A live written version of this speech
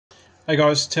Hey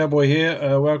guys, Cowboy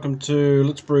here. Welcome to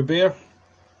Let's Brew Beer.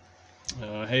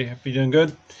 Hey, hope you're doing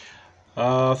good.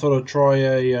 I thought I'd try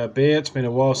a beer. It's been a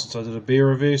while since I did a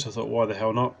beer review, so I thought, why the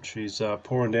hell not? She's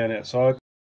pouring down outside.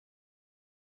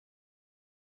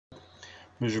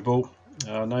 Miserable.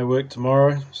 No work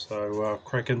tomorrow, so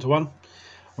crack into one.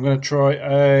 I'm going to try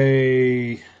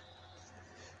a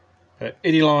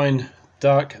EddyLine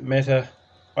Dank Matter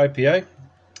IPA.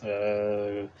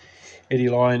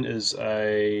 EddyLine is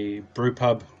a brew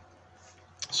pub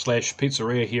slash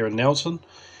pizzeria here in Nelson,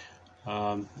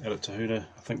 out at Tahuna,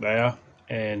 I think they are,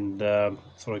 and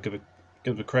thought I'd give it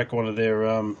a crack on one of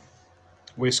their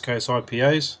West Coast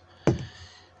IPAs.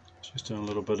 Just doing a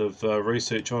little bit of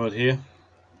research on it here.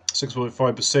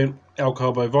 6.5%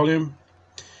 alcohol by volume.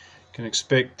 Can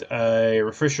expect a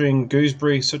refreshing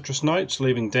gooseberry citrus notes,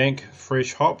 leaving dank,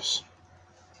 fresh hops.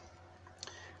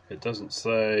 It doesn't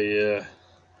say.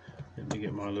 Let me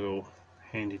get my little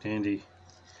handy dandy.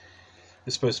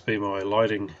 It's supposed to be my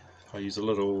lighting. I use a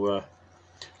little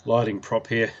lighting prop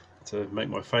here to make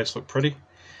my face look pretty,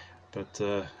 but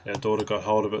our daughter got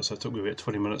hold of it, so it took me about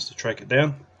 20 minutes to track it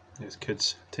down, as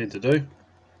kids tend to do.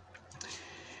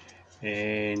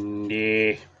 And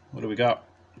yeah, what do we got?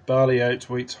 Barley, oats,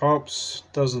 wheats, hops.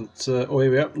 Doesn't. Oh,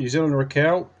 here we are. New Zealand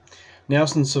Raquel,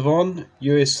 Nelson Sauvon,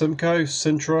 US Simcoe,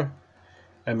 Sintra,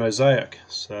 and Mosaic.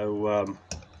 So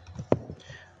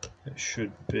that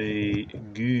should be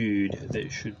good.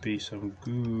 That should be some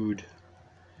good.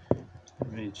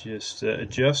 Let me just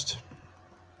adjust.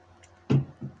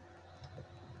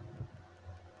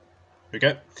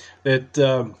 Okay,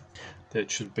 that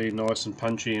should be nice and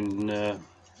punchy and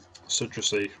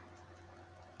citrusy.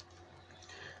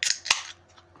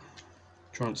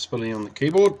 Trying to spilling on the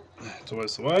keyboard. It's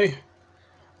always the way.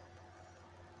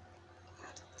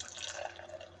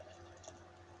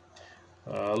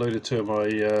 I alluded to in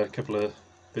my couple of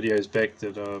videos back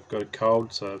that I've got a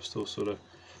cold, so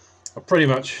I've pretty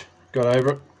much got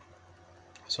over it.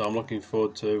 So I'm looking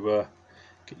forward to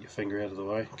get your finger out of the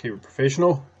way, keep it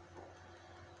professional.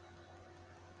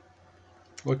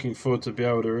 Looking forward to be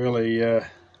able to really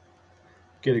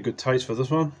get a good taste for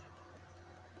this one.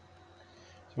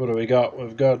 So what do we got?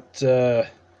 We've got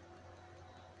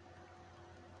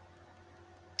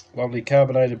lovely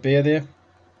carbonated beer there.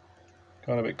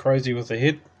 Kind of a bit crazy with the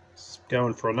head. It's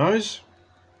going for a nose.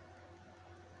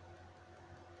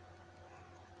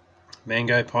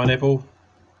 Mango, pineapple.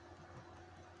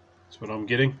 That's what I'm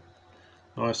getting.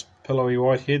 Nice pillowy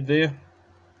white head there.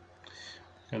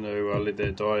 Going to let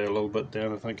that die a little bit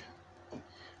down, I think.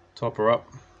 Top her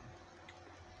up.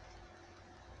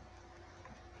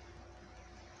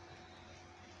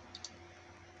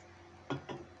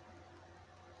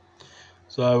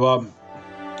 So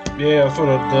yeah, I thought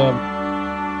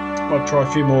I'd try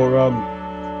a few more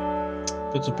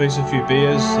bits and pieces, a few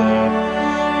beers,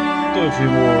 do a few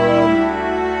more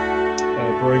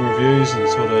brewing reviews, and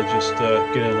sort of just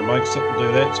get in the mix up and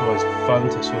do that. It's always fun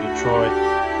to sort of try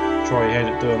your hand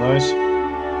at doing those.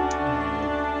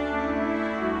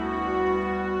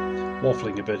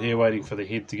 Waffling a bit here, waiting for the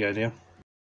head to go down.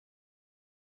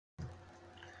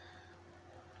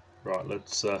 Right,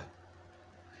 let's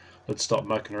stop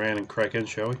mucking around and crack in,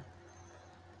 shall we?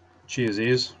 Cheers,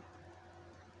 ears.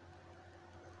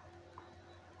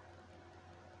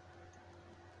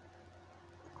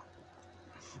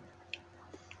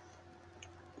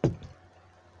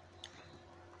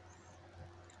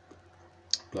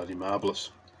 Bloody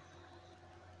marvellous.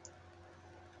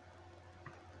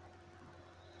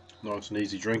 Nice and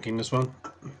easy drinking, this one. A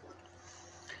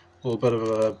little bit of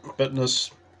a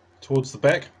bitterness towards the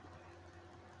back,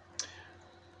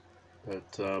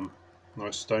 but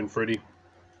nice stone fruity.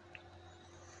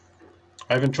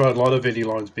 I haven't tried a lot of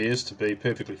EddyLine's beers, to be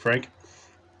perfectly frank,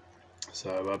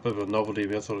 so a bit of a novelty,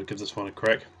 but I thought I'd give this one a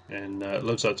crack, and it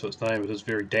lives up to its name. It is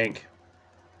very dank.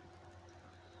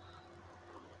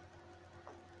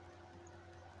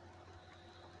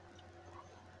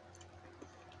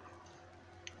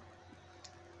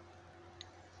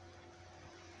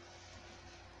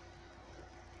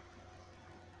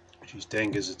 She's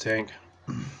dank as a tank.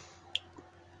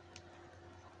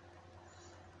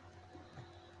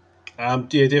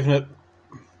 Yeah, definite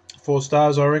 4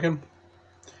 stars, I reckon.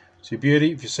 It's a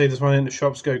beauty. If you see this one in the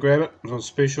shops, go grab it. It's on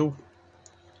special.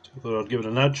 So I thought I'd give it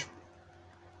a nudge.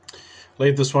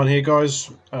 Leave this one here, guys.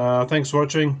 Thanks for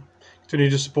watching. Continue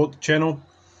to support the channel.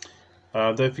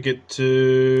 Don't forget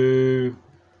to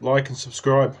like and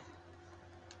subscribe.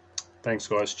 Thanks,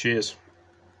 guys. Cheers.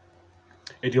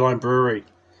 EddyLine Brewery,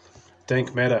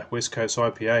 Dank Matter, West Coast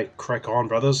IPA. Crack on,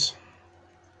 brothers.